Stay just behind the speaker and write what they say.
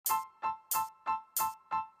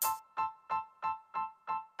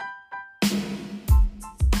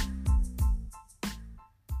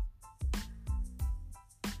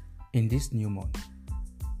In this new month,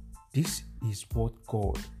 this is what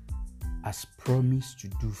God has promised to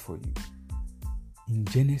do for you. In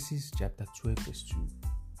Genesis chapter 12 verse 2,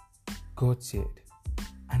 God said,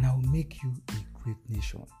 "And I will make you a great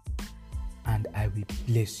nation, and I will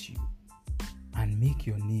bless you, and make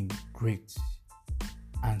your name great,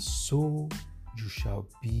 and so you shall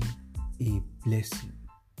be a blessing."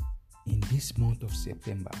 In this month of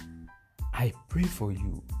September, I pray for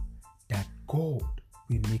you that God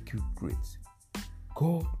will make you great.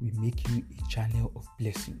 God will make you a channel of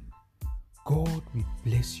blessing. God will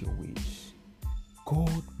bless your ways.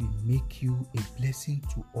 God will make you a blessing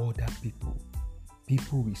to other people.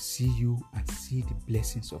 People will see you and see the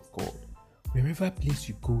blessings of God. Wherever place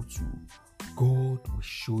you go to, God will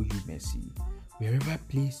show you mercy. Wherever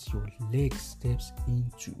place your leg steps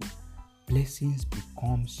into, blessings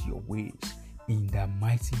becomes your ways. In the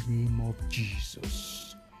mighty name of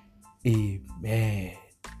Jesus. Amen.